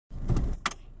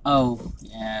Oh,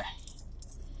 yeah.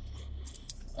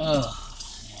 Ugh.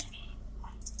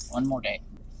 One more day.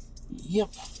 Yep.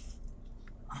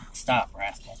 Stop,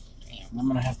 rascal. Damn. I'm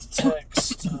gonna have to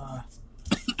text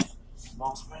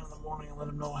boss man in the morning and let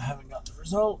him know I haven't got the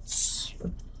results.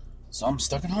 So I'm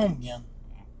stuck at home again.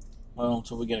 Well,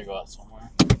 until we get to go out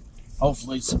somewhere.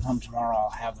 Hopefully, sometime tomorrow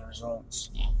I'll have the results.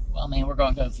 Yeah. Well, man, we're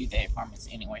going to go view the apartments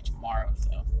anyway tomorrow,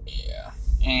 so. Yeah.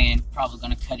 And probably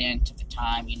going to cut into the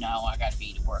time, I got to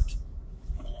be to work.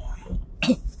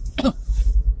 Yeah.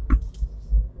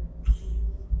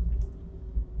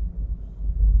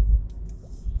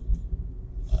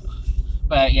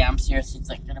 But, yeah, I'm seriously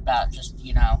thinking about just,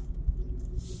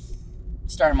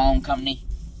 starting my own company,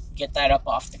 get that up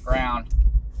off the ground,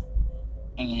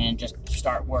 and just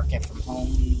start working from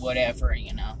home, whatever,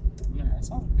 Yeah, that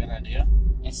sounds a good idea.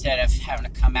 Instead of having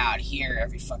to come out here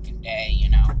every fucking day,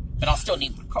 But I'll still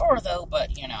need my car, though,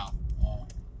 but, Yeah.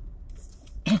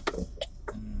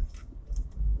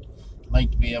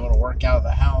 Like to be able to work out of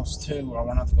the house, too. I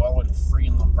won't have to go all the way to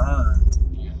freaking Laverne.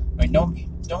 Yeah. I mean, don't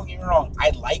get me wrong.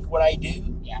 I like what I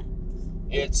do. Yeah.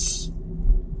 It's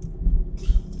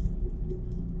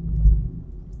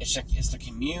the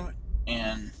commute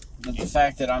and the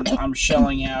fact that I'm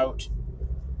shelling out.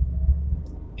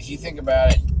 If you think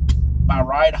about it, my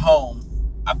ride home,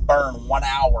 I burn 1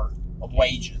 hour of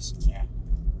wages. Yeah.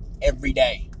 Every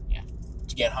day. Yeah.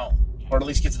 To get home, or at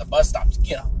least get to the bus stop to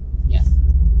get home. Yeah.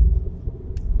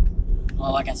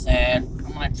 Well, like I said,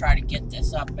 I'm gonna try to get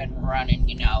this up and running,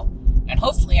 and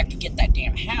hopefully I can get that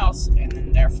damn house, and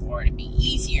then therefore it'd be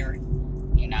easier,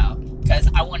 because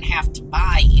I wouldn't have to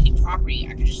buy any property.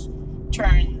 I could just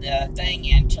turn the thing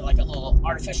into like a little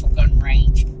artificial gun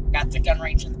range. Got the gun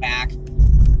range in the back,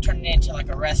 turn it into like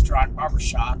a restaurant,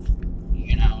 barbershop,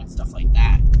 and stuff like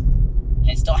that. And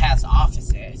it still has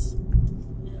offices.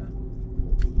 Yeah.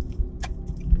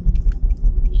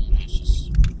 And it's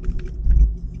just.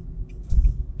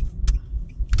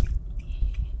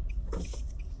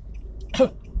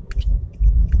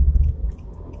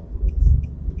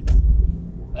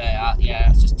 Yeah, I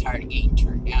was just tired of getting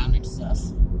turned down and stuff.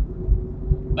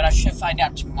 But I should find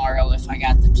out tomorrow if I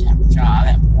got the temp job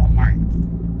at Walmart,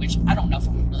 which I don't know if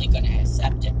I'm really going to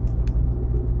accept it.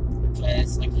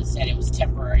 Because, like I said, it was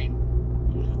temporary.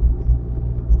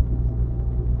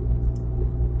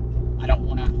 I don't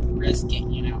want to risk it,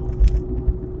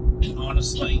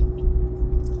 Honestly,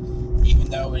 even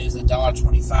though it is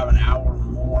 $1.25 an hour or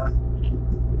more,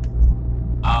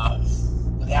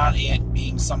 without it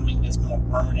being something that's more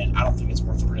permanent, I don't think it's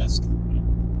worth the risk.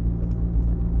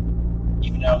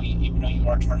 Even though you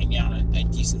are turning down a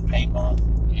decent pay bump,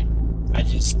 Yeah.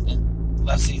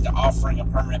 Unless he's offering a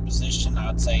permanent position,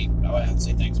 I would have to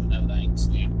say thanks but no thanks.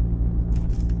 Yeah.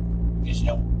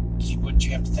 Because what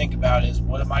you have to think about is,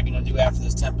 what am I going to do after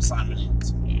this temp assignment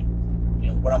ends? Yeah.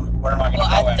 Where am I going to go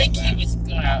Well, after I think that? he was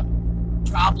going to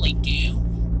probably do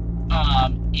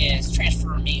is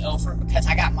transfer me over, because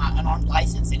I got my unarmed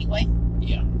license anyway.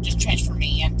 Yeah. Just transfer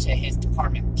me into his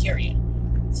department, period.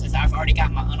 Since I've already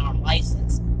got my unarmed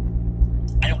license,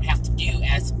 I don't have to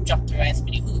jump through as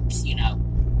many hoops,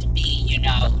 to be,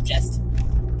 just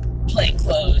plain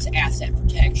clothes, asset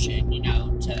protection,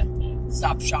 to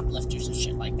stop shoplifters and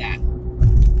shit like that.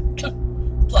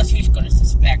 Plus, who's going to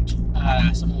suspect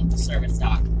someone with a service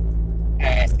dog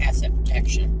as asset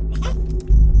protection?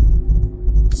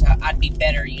 So I'd be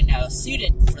better,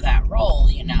 suited for that role,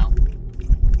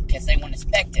 because they wouldn't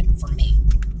expect it from me.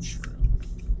 True.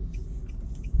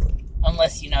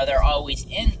 Unless, they're always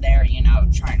in there,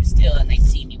 trying to steal, and they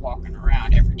see me walking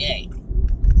around every day.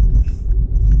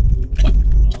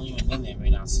 Well, even then they may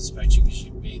not suspect you because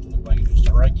you look like you're just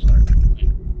a regular.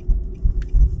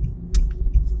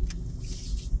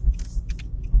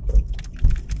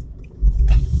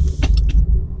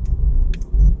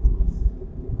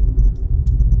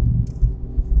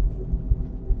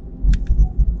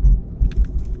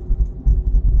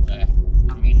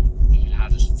 I'll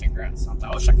just figure out something.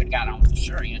 I wish I could have got on with the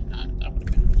Shurian. That would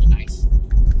have been really nice.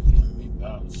 Yeah, me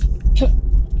both.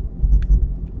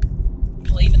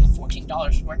 Well, even the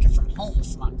 $14 working from home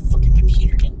if my fucking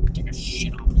computer didn't take a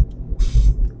shit on it.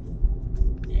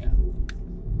 Yeah.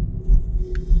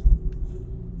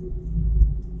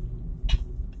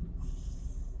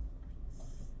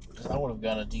 Because I would have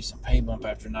got a decent pay bump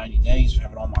after 90 days for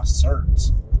having all my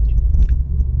certs.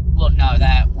 Well, no,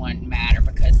 that wouldn't matter,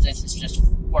 because this is just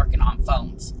working on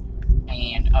phones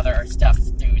and other stuff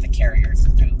through the carriers,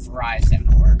 through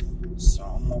Verizon or. So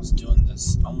almost doing the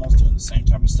same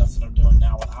type of stuff that I'm doing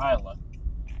now with Hyla.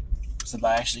 Except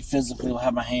I actually physically will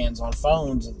have my hands on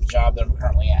phones at the job that I'm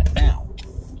currently at now.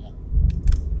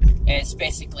 It's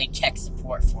basically tech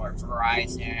support for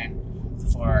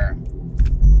Verizon, for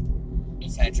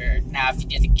etc. Now, if you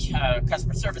did the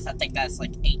customer service, I think that's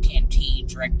like AT&T,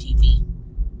 DirecTV.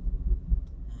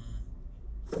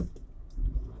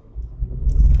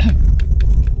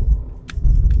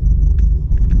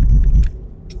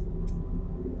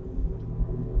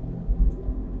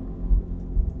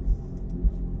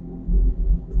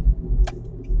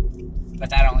 But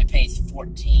that only pays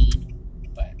 $14.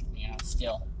 But you know,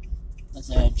 still, that's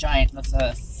a giant. That's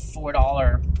a $4,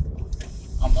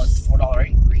 almost $4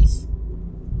 increase.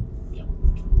 Yep.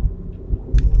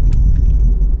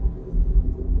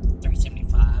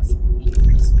 $3.75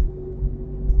 increase.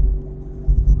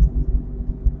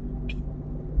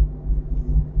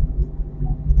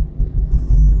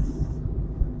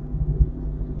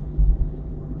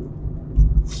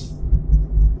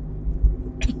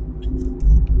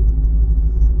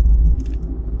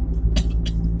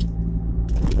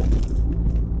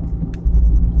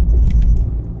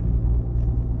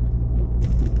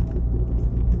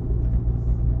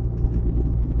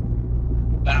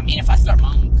 But I mean, if I start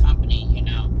my own company, you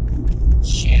know,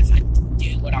 shit, if I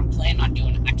do what I'm planning on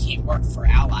doing, I can't work for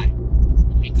Ally.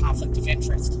 It'd be a conflict of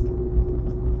interest.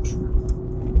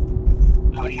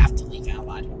 I would have to leave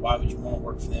Allied. Why would you want to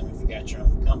work for them if you got your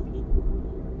own company?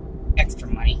 Extra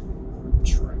money.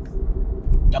 True.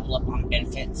 Double up on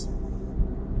benefits.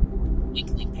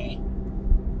 Weekly pay.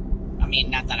 I mean,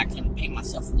 not that I couldn't pay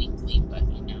myself weekly, but,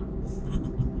 you know.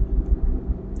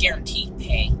 Guaranteed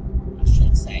pay, I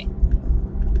should say.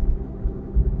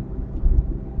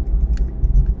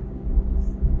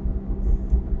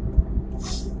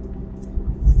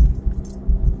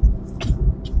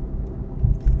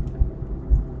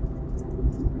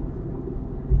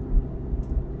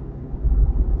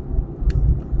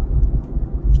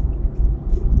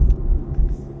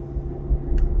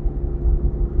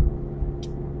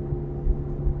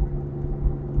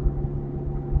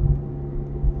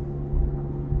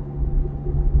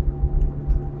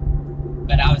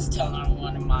 But I was telling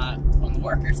one of the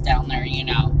workers down there, you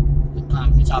know,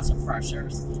 who's also for our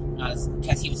service,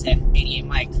 because he was in 88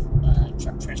 Mike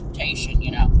truck transportation,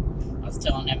 you know. I was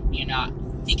telling him, you know,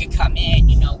 he could come in,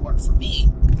 you know, work for me,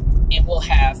 and we'll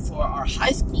have for our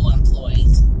high school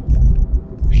employees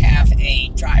have a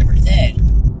driver's ed,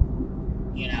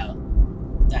 you know,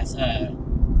 that's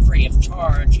free of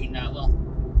charge, you know. Well,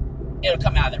 it'll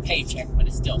come out of their paycheck, but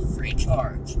it's still free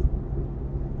charge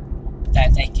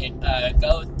that they could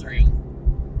go through,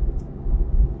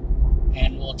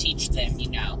 and we'll teach them, you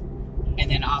know. And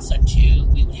then also, too,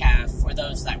 we would have, for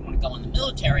those that want to go in the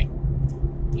military,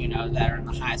 you know, that are in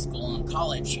the high school and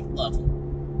college level,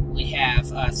 we have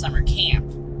summer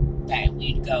camp that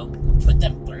we'd go put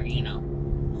them through, you know.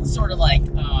 Sort of like,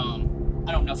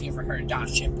 I don't know if you ever heard of Don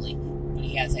Shipley, but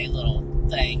he has a little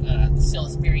thing, the SEAL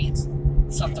experience,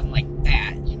 something like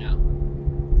that, you know.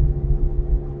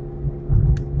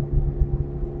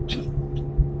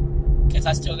 Because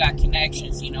I still got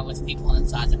connections, you know, with people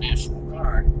inside the National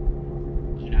Guard,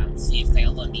 you know, see if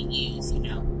they'll let me use, you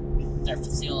know, their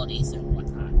facilities and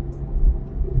whatnot.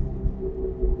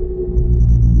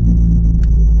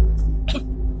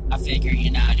 I figure, you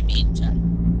know, to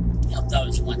help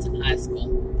those ones in high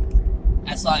school,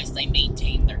 as long as they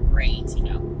maintain their grades, you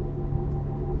know.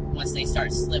 Once they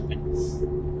start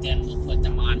slipping, then we'll put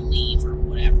them on leave or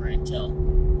whatever until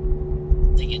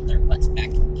they get their butts back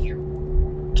in gear.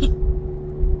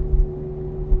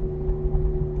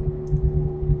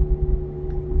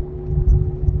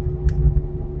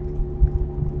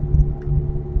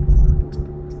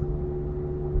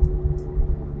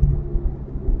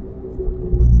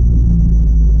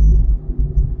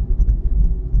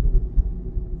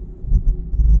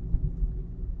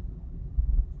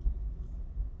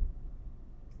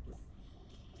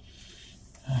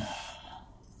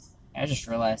 I just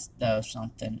realized, though,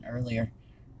 something earlier.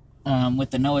 With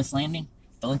the Noah's Landing,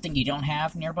 the only thing you don't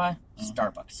have nearby is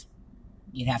Starbucks.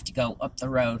 You'd have to go up the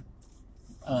road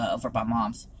over by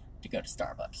Mom's to go to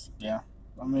Starbucks. Yeah.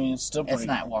 I mean, it's still pretty... It's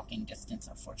not walking distance,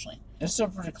 unfortunately. It's still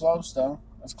pretty close, though.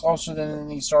 It's closer than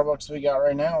any Starbucks we got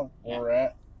right now where we're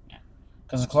at. Yeah.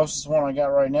 Because the closest one I got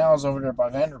right now is over there by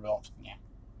Vanderbilt. Yeah.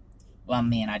 Well,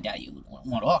 man, I doubt you would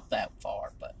want to walk that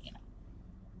far, but, you know.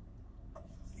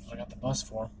 I got the bus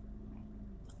for.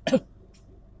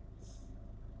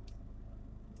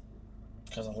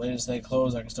 Because the latest they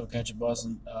close, I can still catch a bus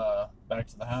and back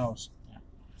to the house. Yeah.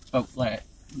 But like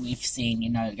we've seen, you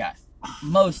know, you got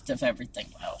most of everything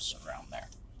else around there.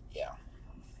 Yeah.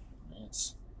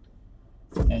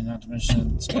 And not to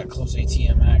mention, it's got close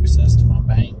ATM access to my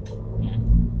bank, Yeah.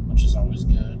 which is always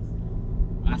good.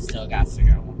 I still got to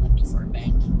figure out what I'm going to do for a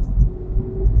bank.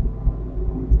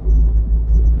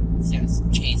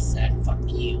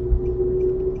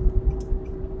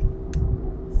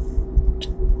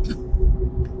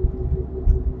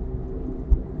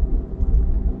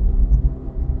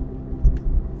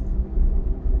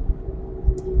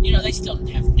 You know, they still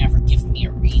have never given me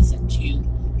a reason to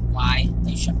why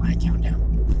they shut my account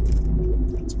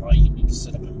down. That's why you need to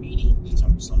set up a meeting to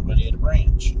talk to somebody at a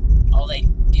branch. All they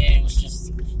did was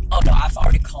just, oh no, I've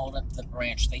already called up the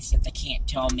branch. They said they can't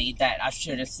tell me that. I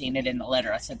should have seen it in the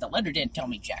letter. I said, the letter didn't tell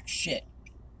me jack shit.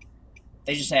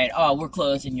 They just said, oh, we're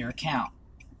closing your account.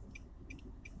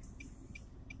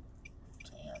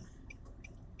 Damn.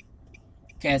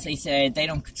 Because they said they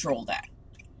don't control that.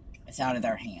 It's out of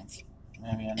their hands.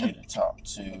 Maybe I need to talk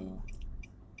to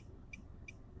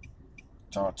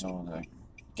the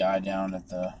guy down at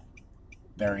the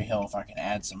Berry Hill if I can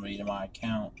add somebody to my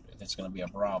account, if it's going to be a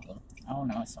problem. Oh,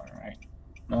 no, it's alright.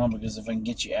 No, because if I can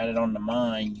get you added onto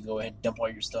mine, you go ahead and dump all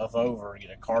your stuff over, get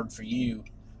a card for you,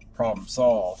 problem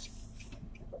solved.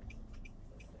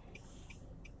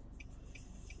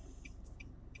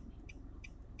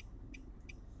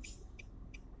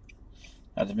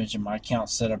 Not to mention my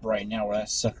account's set up right now where that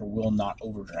sucker will not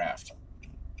overdraft.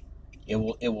 It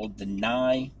will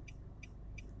deny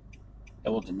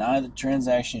the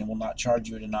transaction and will not charge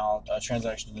you a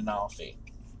transaction denial fee.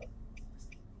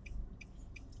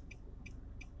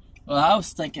 Well, I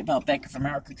was thinking about Bank of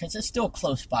America because it's still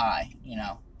close by, you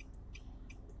know.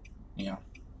 Yeah.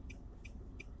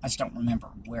 I just don't remember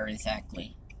where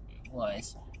exactly it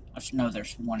was. I just know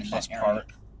there's one in Plus that area.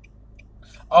 Park.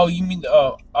 Oh, you mean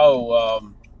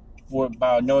what,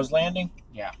 by Noah's Landing?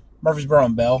 Yeah. Murfreesboro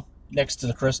and Bell, next to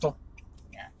the Crystal.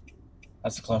 Yeah.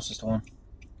 That's the closest one.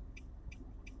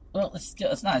 Well,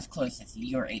 it's not as close as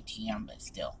your ATM, but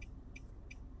still.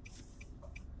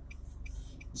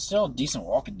 It's still a decent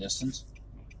walking distance.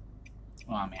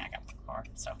 Well, I mean, I got the car,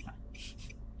 so.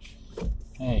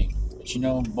 Hey, but you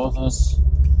know, both of us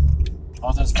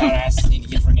fat asses need to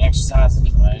get freaking exercise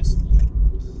anyways.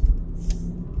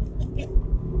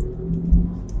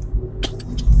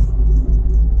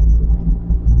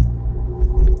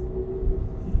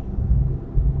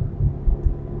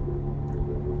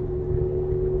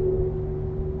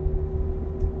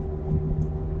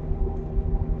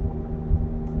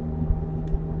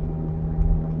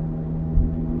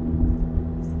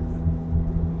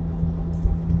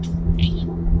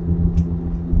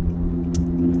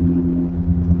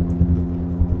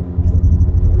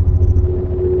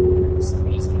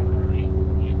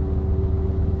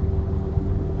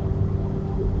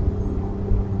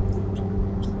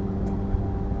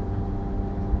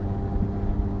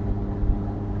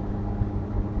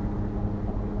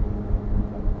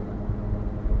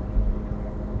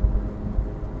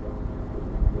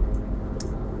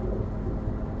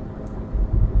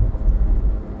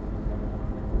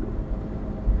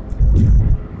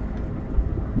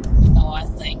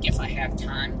 If I have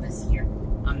time this year,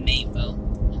 I may vote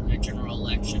in the general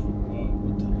election.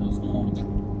 What the hell's going on with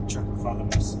the truck in front of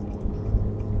us?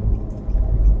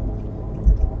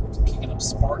 It's kicking up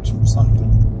sparks from something.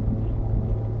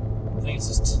 I think it's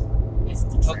just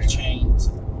hook chains.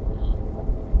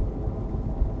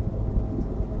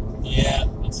 Yeah,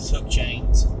 it's just hook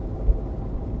chains.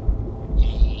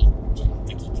 Yay. I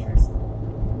think he cares.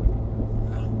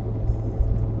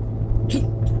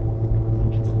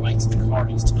 The lights in the car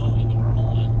he's towing are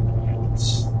on.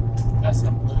 That's an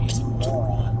oblivious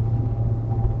moron.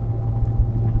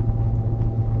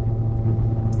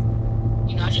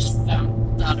 You know, I just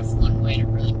thought of one way to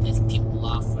really piss people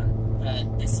off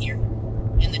this year.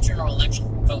 In the general election,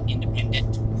 vote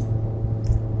independent.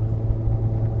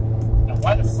 Now,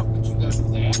 why the fuck would you go do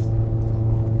that?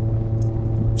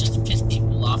 Just to piss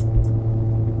people off.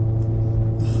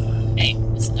 Hey,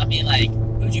 I'll be like,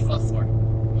 who'd you vote for?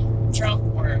 Trump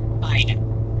or Biden?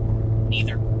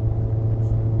 Neither.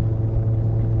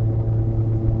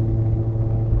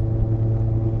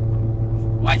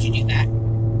 Why'd you do that?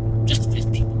 Just to piss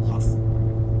people off.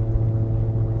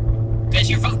 Because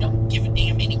your vote don't give a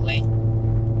damn anyway.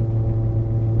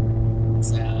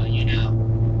 So, you know,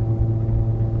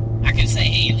 I can say,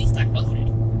 hey, at least I voted.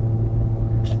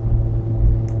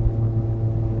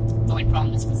 The only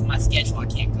problem is with my schedule, I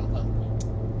can't go vote.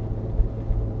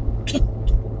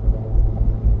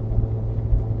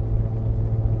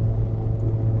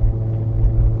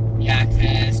 Yeah,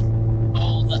 because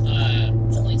all the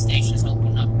polling stations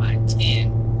open up by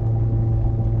 10.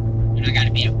 And I gotta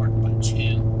be at work by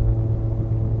 2.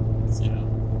 So.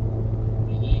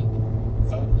 Really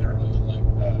voted early,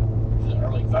 the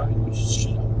early voting, which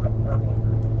should have up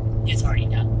earlier. It's already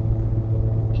done.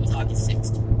 It was August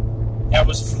 6th. That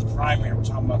was for the primary. We're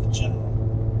talking about the general.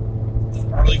 The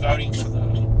early voting for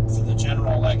the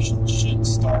general election should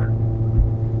start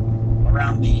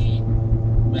around the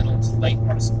middle to late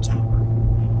part of September.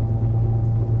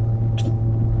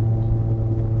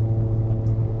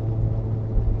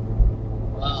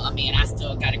 Well, I mean, I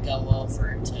still gotta go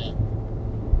over to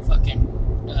fucking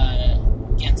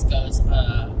Gensko's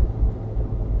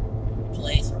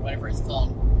place or whatever it's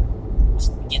called.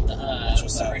 Just get the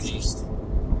southeast.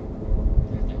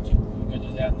 We're gonna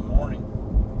do that in the morning.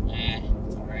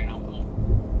 It's alright.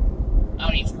 I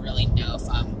don't even really know if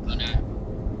I'm gonna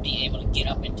be able to get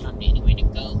up in time anyway to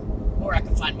go, or I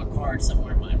can find my card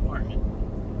somewhere in my apartment.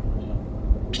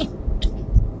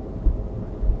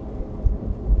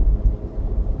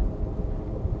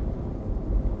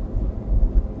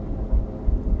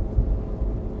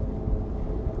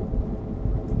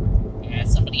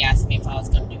 Somebody asked me if I was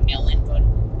going to do mail-in voting.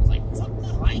 I was like, fuck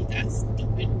no, I ain't that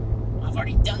stupid. I've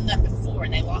already done that before,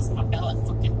 and they lost my ballot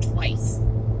fucking twice.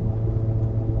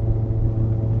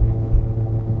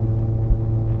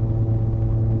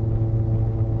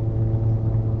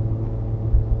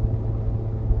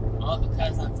 All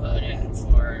because I voted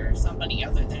for somebody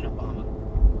other than Obama.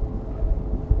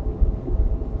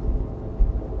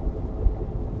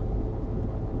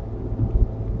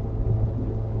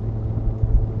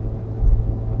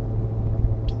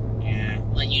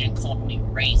 You didn't call me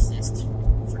racist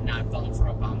for not voting for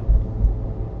Obama.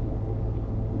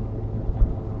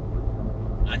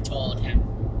 I told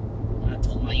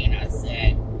my unit, I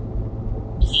said,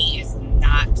 he is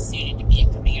not suited to be a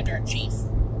commander-in-chief.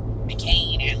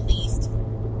 McCain, at least,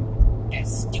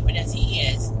 as stupid as he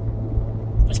is,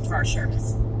 was prior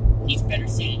service. He's better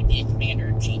suited to be a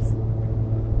commander-in-chief.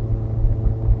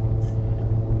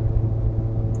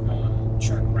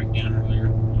 Truck breakdown earlier.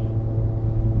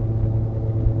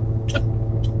 Truck.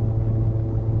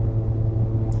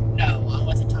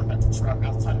 I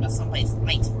was talking about somebody's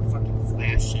lights were fucking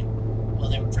flashing while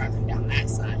they were driving down that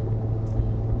side.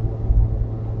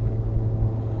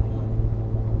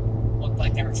 Looked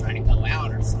like they were trying to go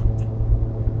out or something.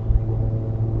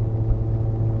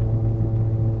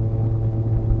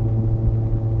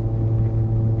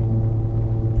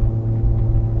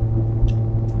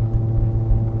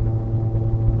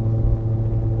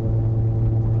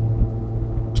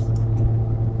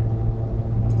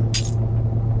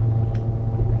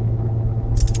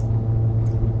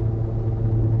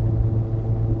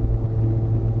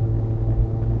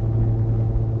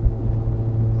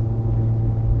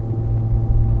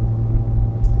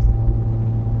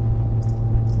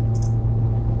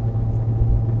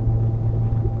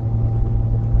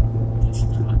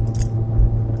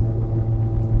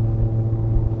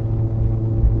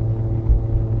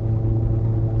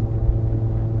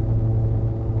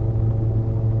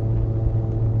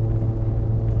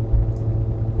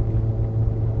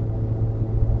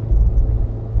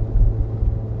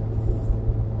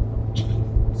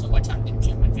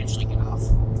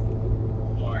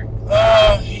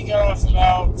 He got off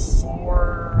about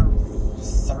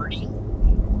 4:30.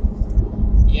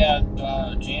 Yeah,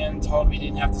 Jan told me he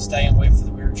didn't have to stay and wait for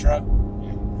the weird truck.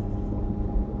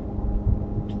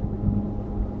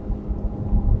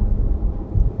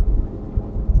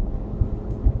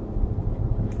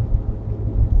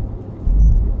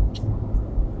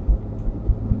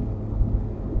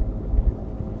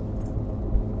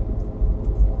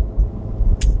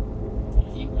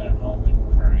 He went home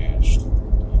and crashed.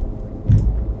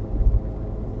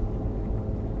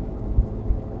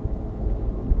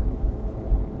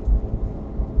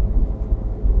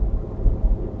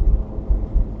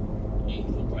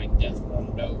 Death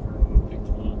warmed over and picked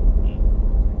him up.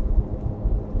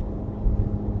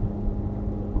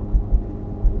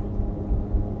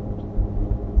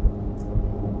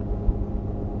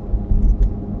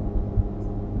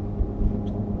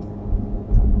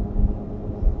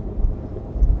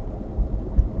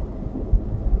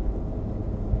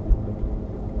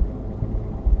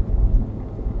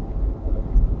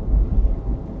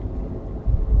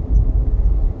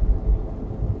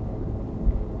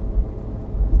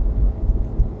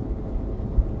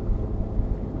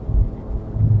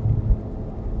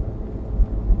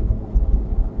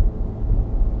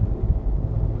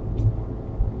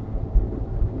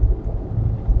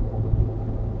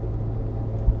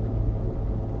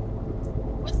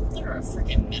 A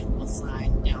freaking medical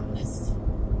sign down this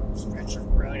stretch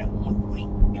of road at one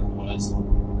point. There was.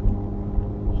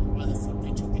 Why the fuck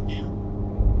they took it down?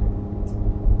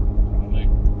 Probably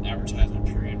advertisement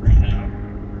period ran out.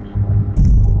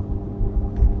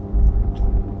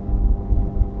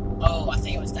 Oh, I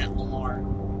think it was that Lamar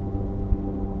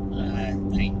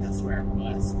thing. That's where it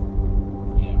was.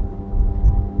 Yeah.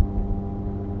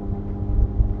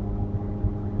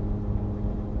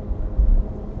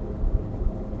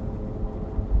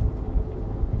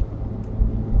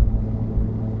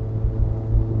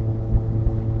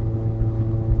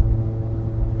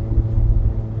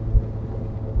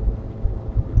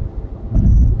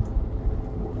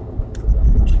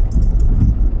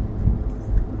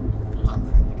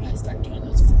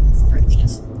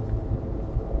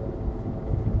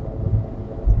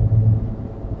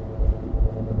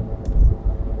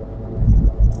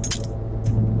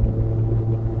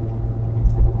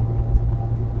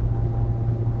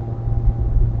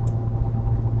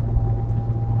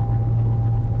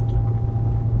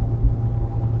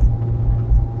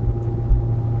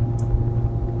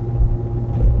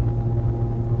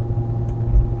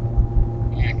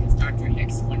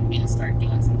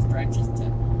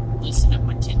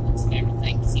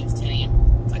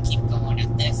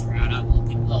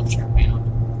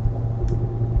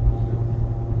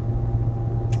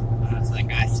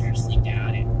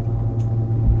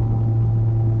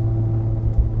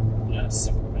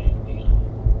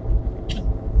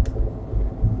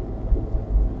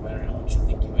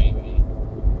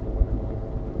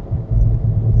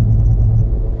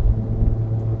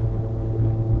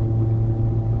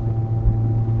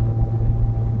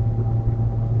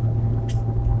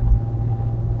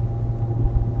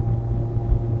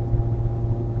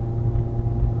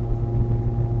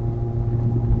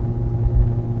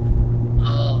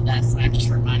 So that just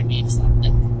reminded me of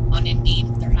something. On Indeed,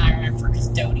 they're hiring for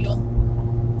custodial.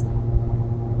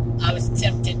 I was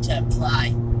tempted to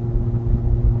apply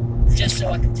just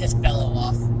so I could piss Bello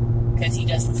off, because he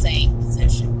does the same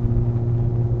position.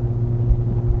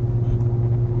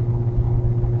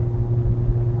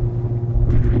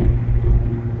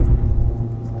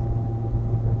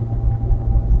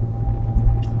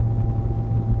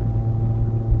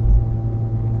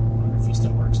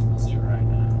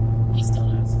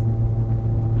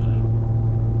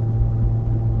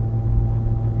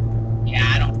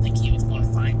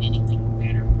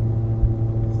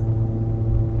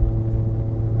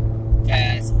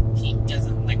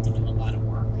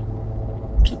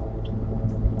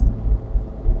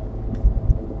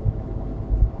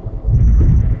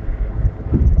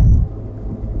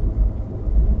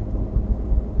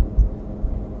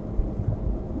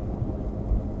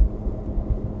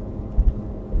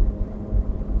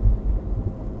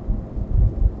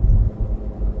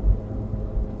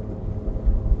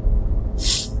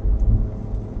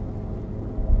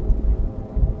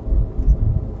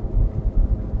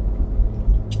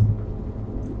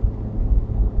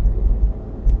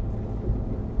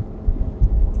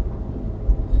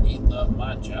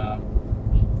 Job.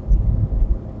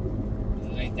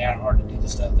 It ain't that hard to do the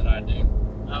stuff that I do.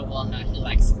 Oh, well, no, he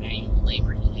likes manual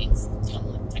labor. He hates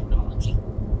dealing with technology.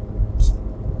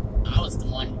 I was the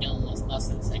one dealing with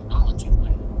most of the technology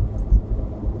when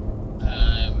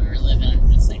we were living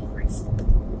under the same roof.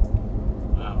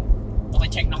 Wow. The only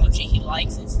technology he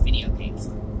likes is video games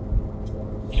and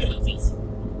movies.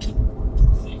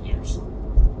 Figures.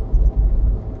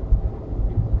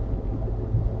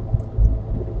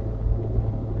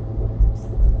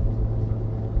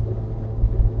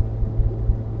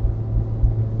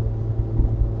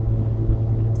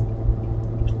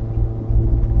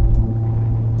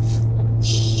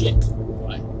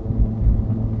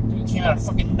 Out of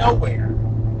fucking nowhere.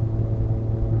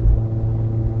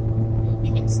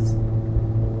 You can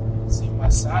see my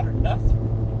side or nothing.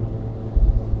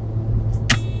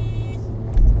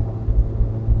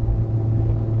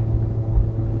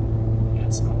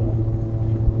 That's cool.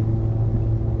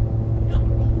 I'm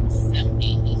rolling 70.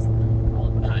 He's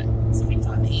rolling about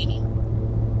 75 to 80.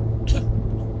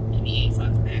 Maybe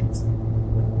 85 max.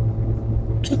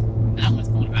 That one's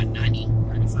going about 90,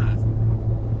 95.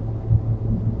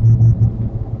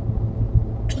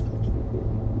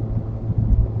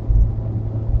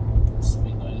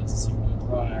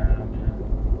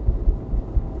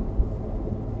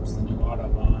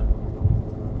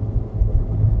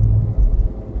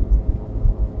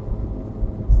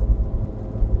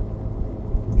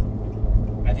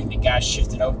 Guy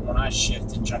shifted over when I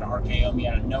shifted, trying to RKO me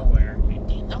out of nowhere.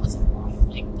 Dude, that was a long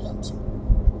big bolt.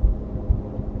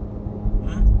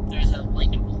 There's a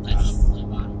lightning bolt that just flew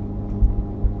by.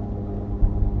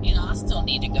 You know, I still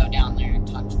need to go down there and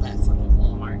talk to that fucking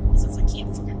Walmart since I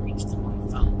can't fucking reach them on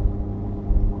the phone.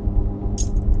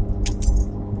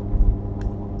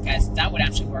 Guys, that would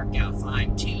actually work out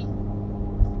fine too.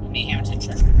 I mean, Hamilton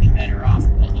Church would be better off,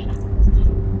 but you know.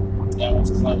 That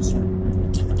one's closer.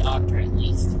 To the doctor at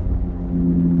least.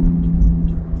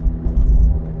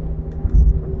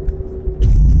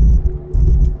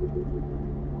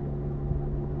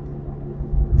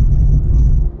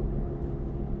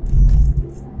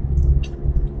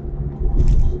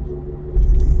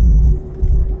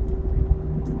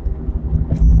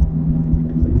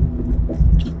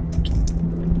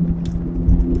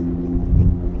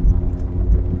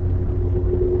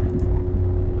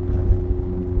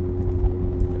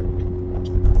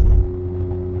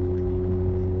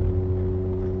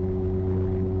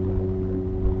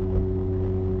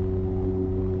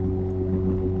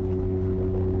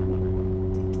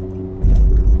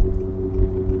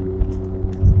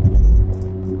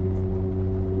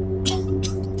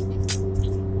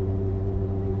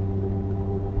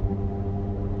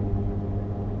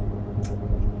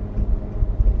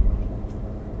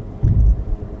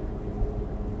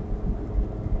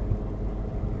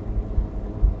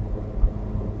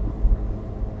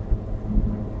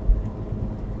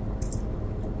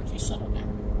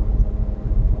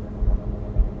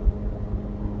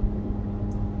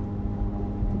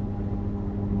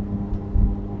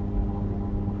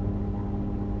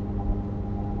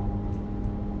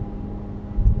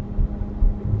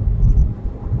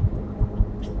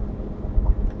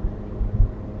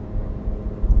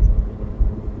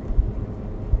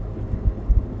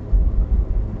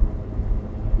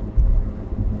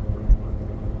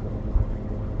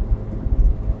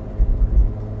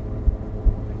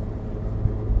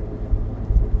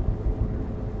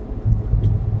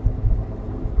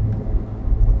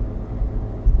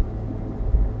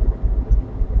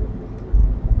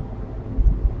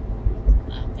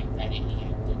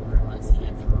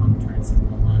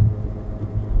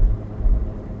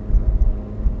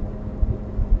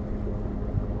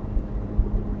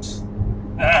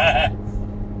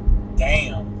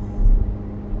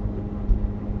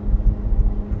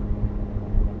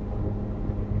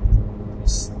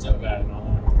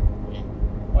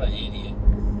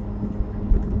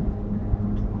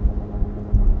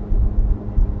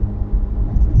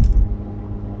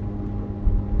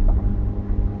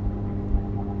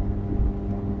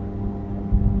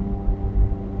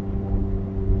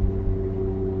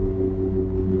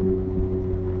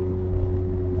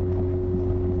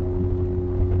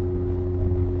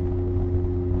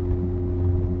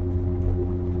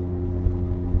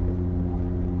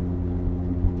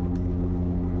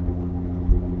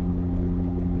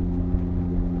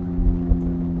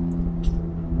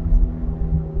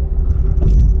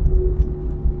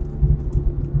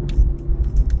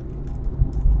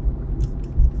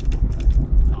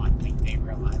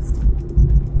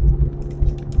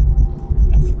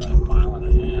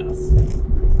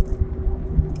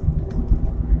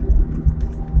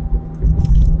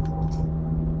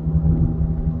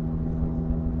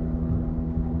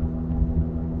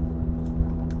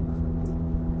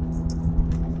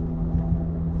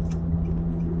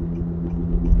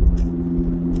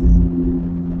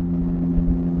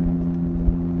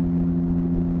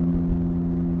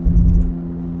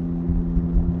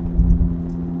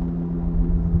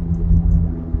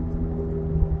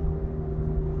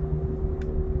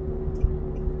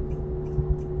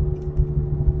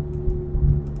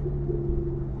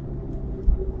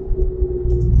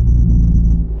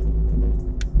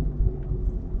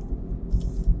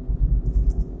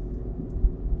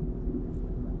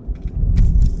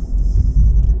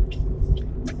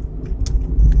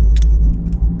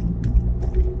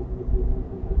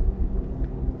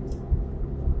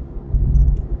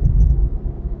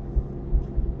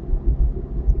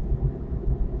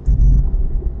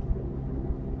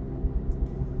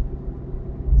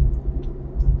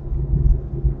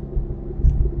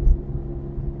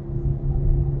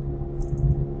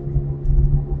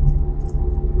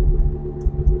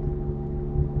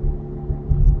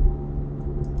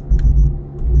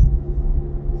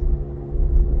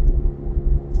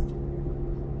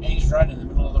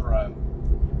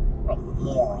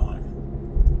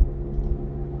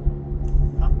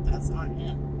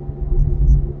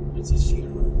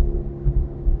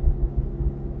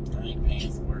 money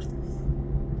paying for it.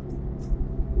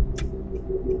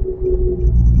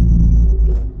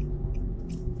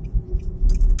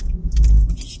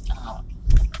 Stop.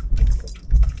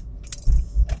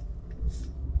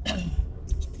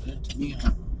 It's good to be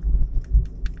home.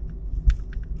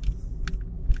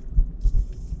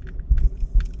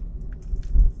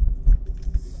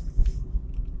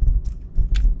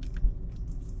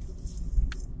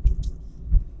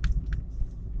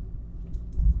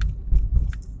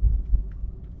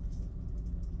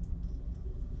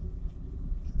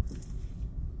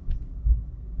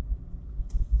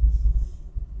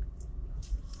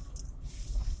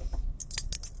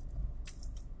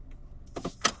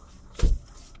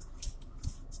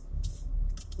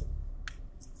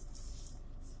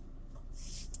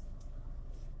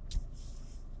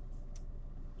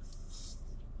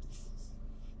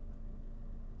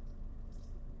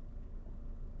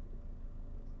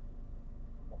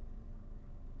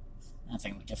 I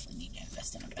think we definitely need to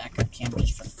invest in a backup camera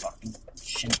just for the fucking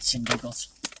shits and giggles.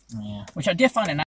 Yeah. Which I did find a nice